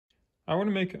I want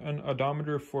to make an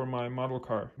odometer for my model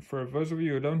car. For those of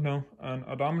you who don't know, an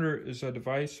odometer is a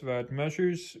device that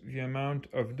measures the amount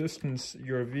of distance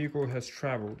your vehicle has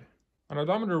traveled. An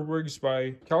odometer works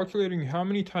by calculating how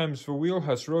many times the wheel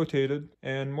has rotated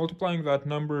and multiplying that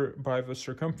number by the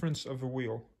circumference of the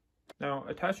wheel. Now,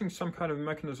 attaching some kind of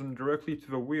mechanism directly to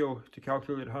the wheel to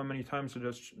calculate how many times it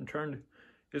has turned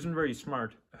isn't very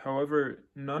smart. However,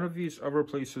 none of these other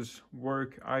places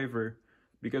work either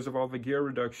because of all the gear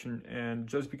reduction, and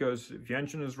just because the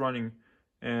engine is running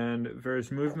and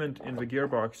there's movement in the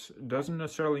gearbox doesn't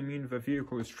necessarily mean the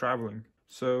vehicle is traveling.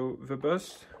 So the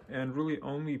best and really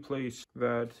only place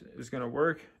that is going to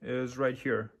work is right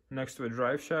here, next to the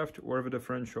drive shaft or the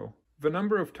differential. The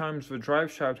number of times the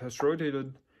drive shaft has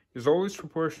rotated is always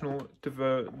proportional to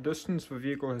the distance the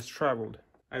vehicle has traveled.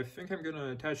 I think I'm going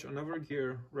to attach another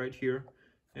gear right here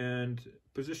and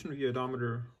position the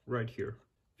odometer right here.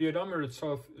 The odometer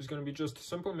itself is going to be just a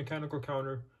simple mechanical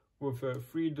counter with a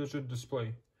 3-digit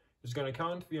display. It's going to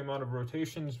count the amount of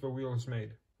rotations the wheel has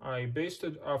made. I based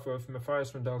it off of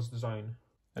Matthias Wandel's design.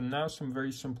 And now some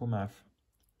very simple math.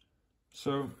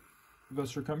 So the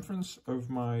circumference of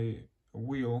my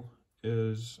wheel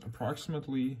is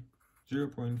approximately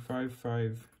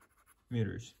 0.55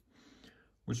 meters,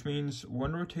 which means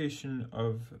one rotation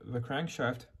of the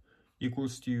crankshaft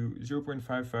equals to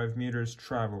 0.55 meters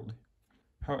traveled.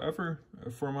 However,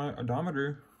 for my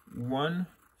odometer, one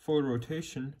full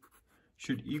rotation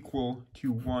should equal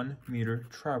to 1 meter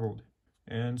traveled.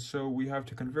 And so we have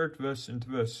to convert this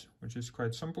into this, which is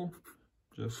quite simple.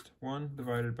 Just 1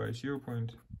 divided by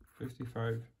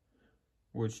 0.55,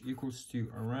 which equals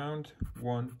to around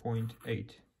 1.8.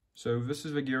 So this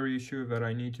is the gear ratio that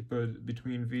I need to put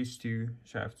between these two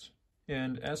shafts.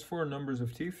 And as for numbers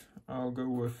of teeth, I'll go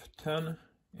with 10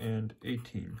 and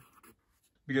 18.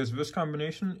 Because this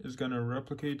combination is going to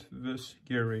replicate this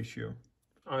gear ratio.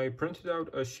 I printed out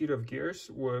a sheet of gears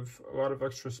with a lot of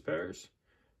extra spares.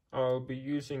 I'll be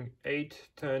using 8,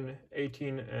 10,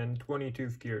 18, and 20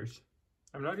 tooth gears.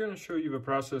 I'm not going to show you the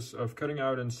process of cutting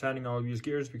out and sanding all of these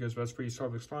gears because that's pretty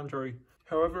self-explanatory.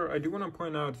 However, I do want to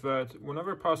point out that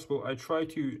whenever possible, I try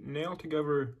to nail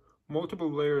together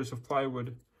multiple layers of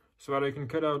plywood so that I can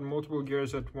cut out multiple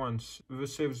gears at once.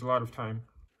 This saves a lot of time.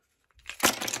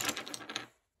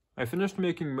 I finished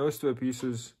making most of the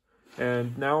pieces,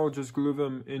 and now I'll just glue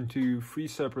them into 3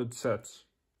 separate sets.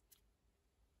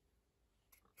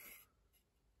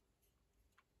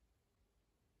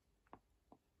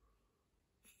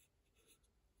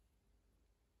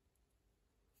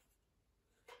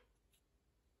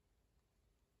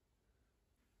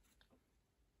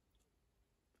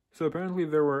 So apparently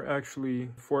there were actually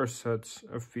 4 sets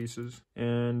of pieces,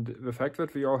 and the fact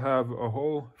that we all have a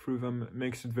hole through them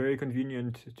makes it very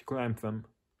convenient to clamp them.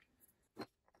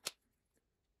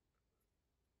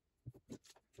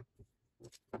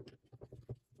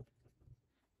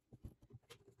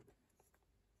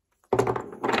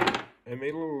 I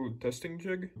made a little testing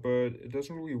jig, but it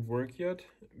doesn't really work yet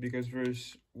because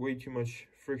there's way too much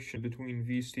friction between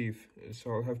these teeth, so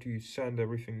I'll have to sand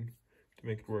everything to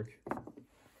make it work.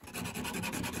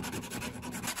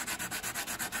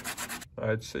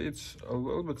 I'd say it's a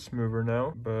little bit smoother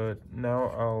now, but now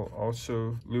I'll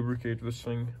also lubricate this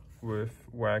thing with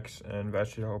wax, and that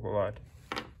should help a lot.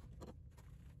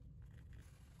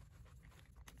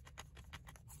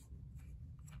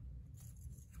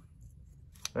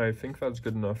 I think that's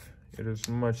good enough. It is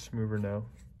much smoother now.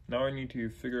 Now I need to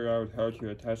figure out how to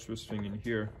attach this thing in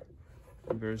here.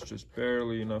 There's just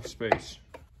barely enough space.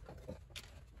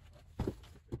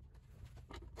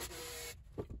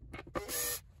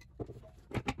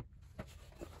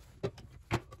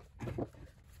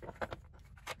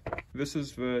 This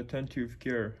is the 10-tooth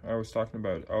gear I was talking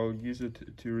about. I'll use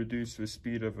it to reduce the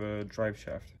speed of a drive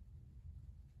shaft.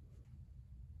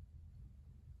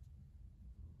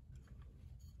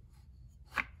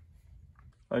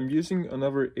 I'm using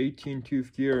another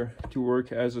 18-tooth gear to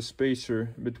work as a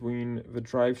spacer between the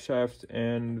drive shaft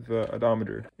and the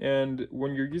odometer. And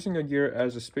when you're using a gear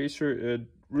as a spacer, it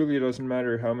really doesn't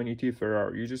matter how many teeth there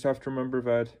are. You just have to remember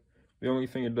that the only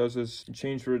thing it does is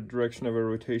change the direction of a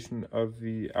rotation of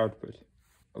the output.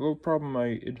 A little problem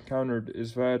I encountered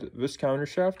is that this counter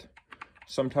shaft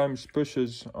sometimes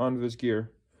pushes on this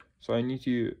gear. So I need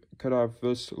to cut off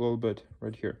this a little bit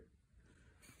right here.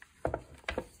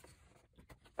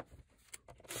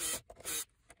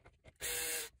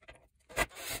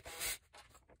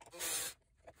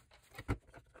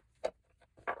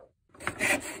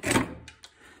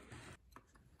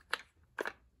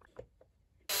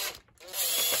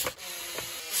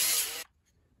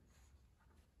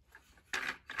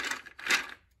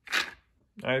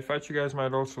 I thought you guys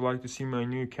might also like to see my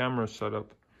new camera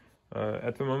setup.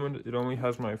 At the moment, it only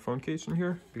has my phone case in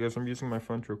here because I'm using my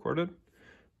phone to record it.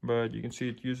 But you can see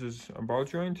it uses a ball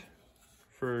joint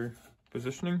for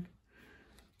positioning.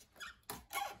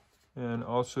 And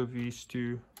also these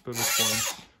two pivot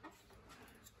points.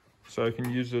 So I can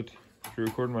use it to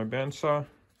record my bandsaw,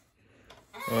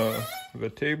 the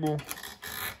table,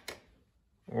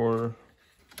 or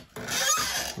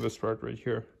this part right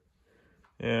here.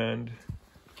 And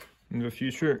in the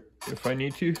future, if I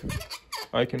need to,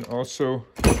 I can also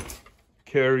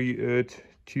carry it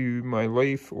to my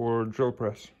lathe or drill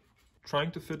press.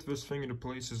 Trying to fit this thing into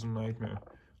place is a nightmare.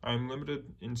 I'm limited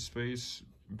in space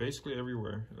basically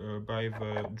everywhere, by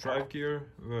the drive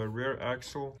gear, the rear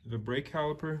axle, the brake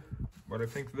caliper, but I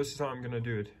think this is how I'm gonna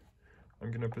do it.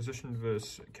 I'm gonna position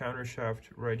this counter shaft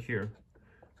right here.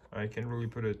 I can't really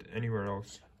put it anywhere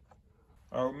else.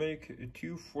 I'll make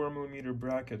two 4mm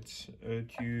brackets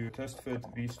to test fit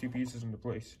these two pieces into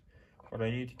place. What I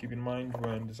need to keep in mind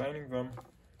when designing them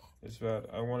is that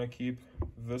I want to keep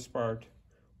this part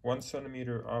 1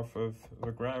 centimeter off of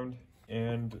the ground,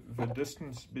 and the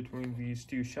distance between these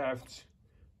two shafts,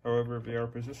 however they are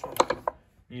positioned,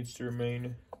 needs to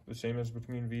remain the same as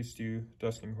between these two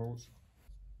testing holes.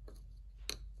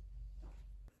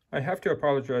 I have to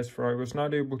apologize for I was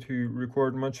not able to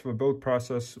record much of a build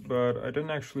process, but I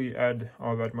didn't actually add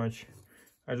all that much.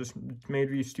 I just made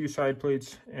these two side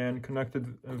plates and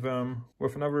connected them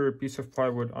with another piece of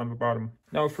plywood on the bottom.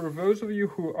 Now, for those of you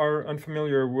who are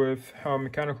unfamiliar with how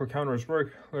mechanical counters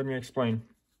work, let me explain.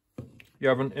 You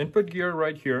have an input gear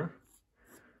right here,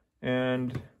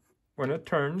 and when it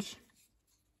turns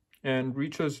and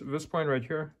reaches this point right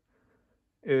here,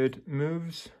 it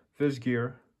moves this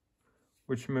gear,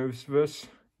 which moves this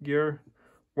gear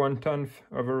 1/10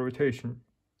 of a rotation,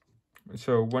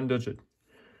 so 1 digit.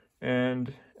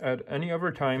 And at any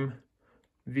other time,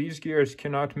 these gears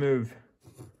cannot move.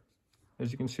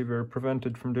 As you can see, they're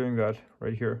prevented from doing that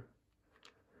right here.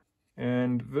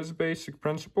 And this basic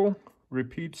principle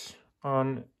repeats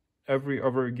on every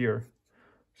other gear.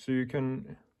 So you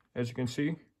can, as you can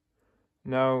see,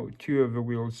 now 2 of the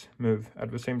wheels move at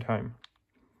the same time.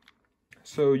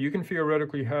 So you can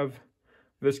theoretically have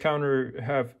this counter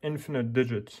have infinite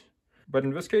digits, but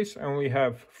in this case I only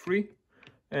have 3,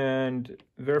 and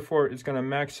therefore it's going to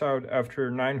max out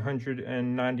after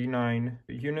 999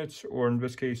 units, or in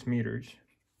this case meters.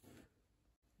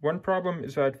 One problem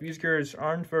is that these gears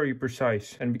aren't very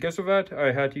precise, and because of that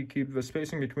I had to keep the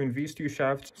spacing between these two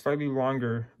shafts slightly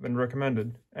longer than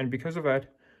recommended, and because of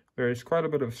that there is quite a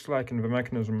bit of slack in the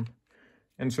mechanism,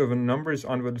 and so the numbers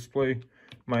on the display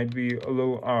might be a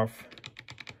little off.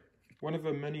 One of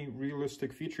the many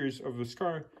realistic features of this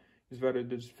car is that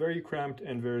it is very cramped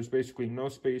and there is basically no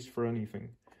space for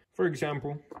anything. For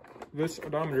example, this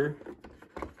odometer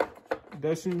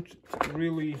doesn't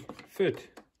really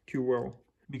fit too well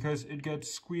because it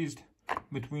gets squeezed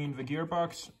between the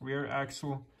gearbox, rear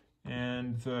axle,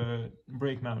 and the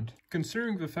brake mount.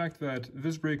 Considering the fact that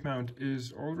this brake mount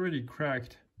is already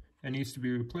cracked and needs to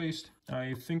be replaced,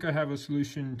 I think I have a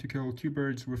solution to kill 2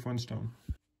 birds with 1 stone.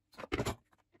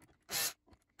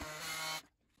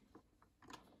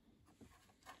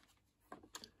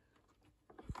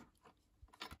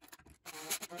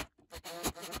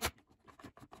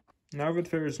 Now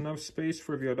that there is enough space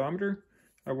for the odometer,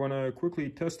 I want to quickly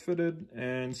test fit it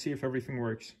and see if everything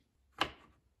works.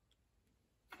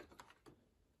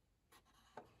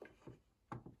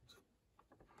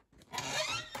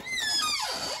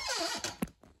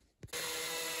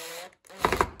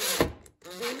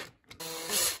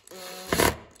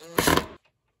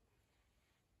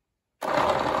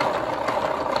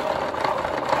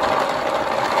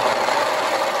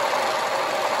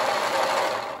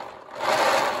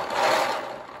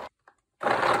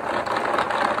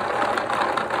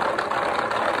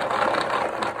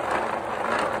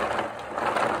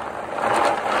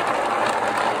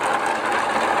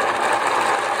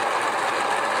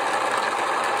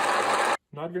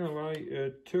 Not gonna lie,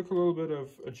 it took a little bit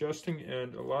of adjusting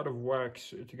and a lot of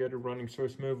wax to get it running so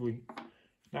smoothly.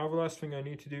 Now the last thing I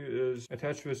need to do is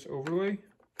attach this overlay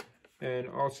and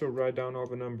also write down all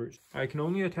the numbers. I can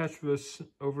only attach this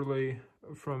overlay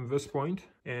from this point,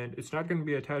 and it's not going to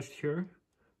be attached here.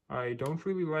 I don't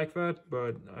really like that,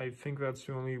 but I think that's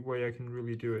the only way I can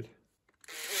really do it.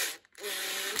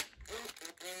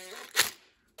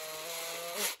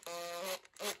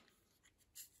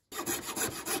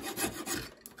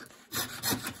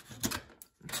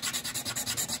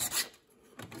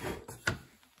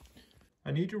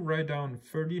 I need to write down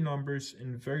 30 numbers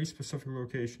in very specific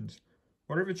locations.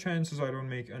 What are the chances I don't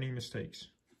make any mistakes?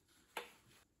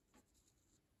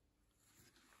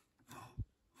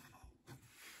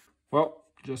 Well,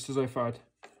 just as I thought.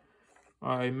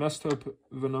 I messed up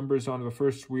the numbers on the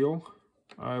first wheel.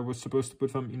 I was supposed to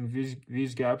put them in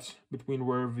these gaps between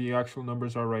where the actual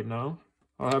numbers are right now.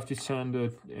 I'll have to sand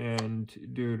it and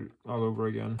do it all over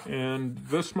again. And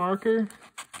this marker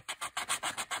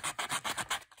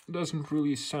doesn't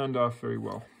really sand off very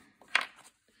well.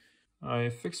 I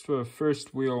fixed the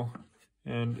first wheel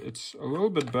and it's a little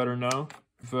bit better now.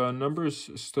 The numbers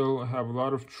still have a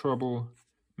lot of trouble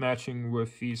matching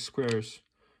with these squares,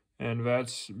 and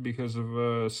that's because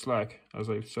of slack, as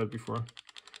I've said before.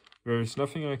 There's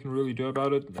nothing I can really do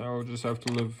about it. I'll just have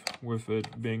to live with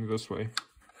it being this way.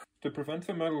 To prevent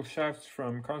the metal shafts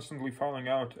from constantly falling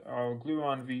out, I'll glue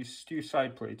on these two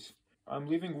side plates. I'm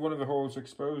leaving one of the holes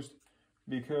exposed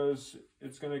because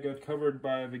it's going to get covered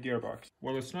by the gearbox.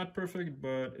 Well, it's not perfect,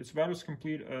 but it's about as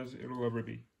complete as it'll ever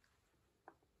be.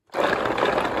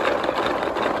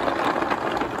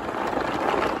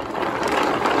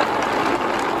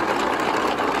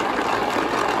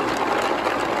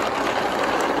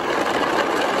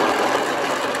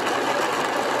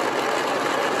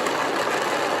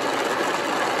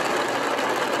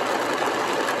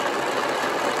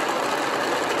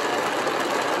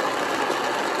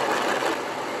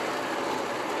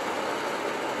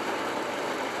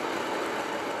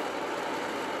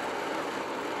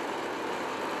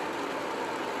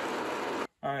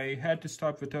 I had to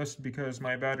stop the test because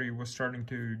my battery was starting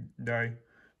to die,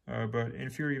 but in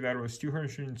theory that was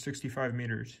 265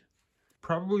 meters.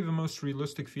 Probably the most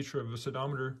realistic feature of this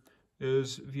odometer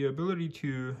is the ability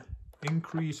to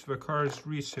increase the car's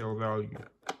resale value.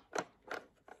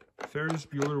 Ferris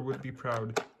Bueller would be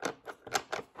proud.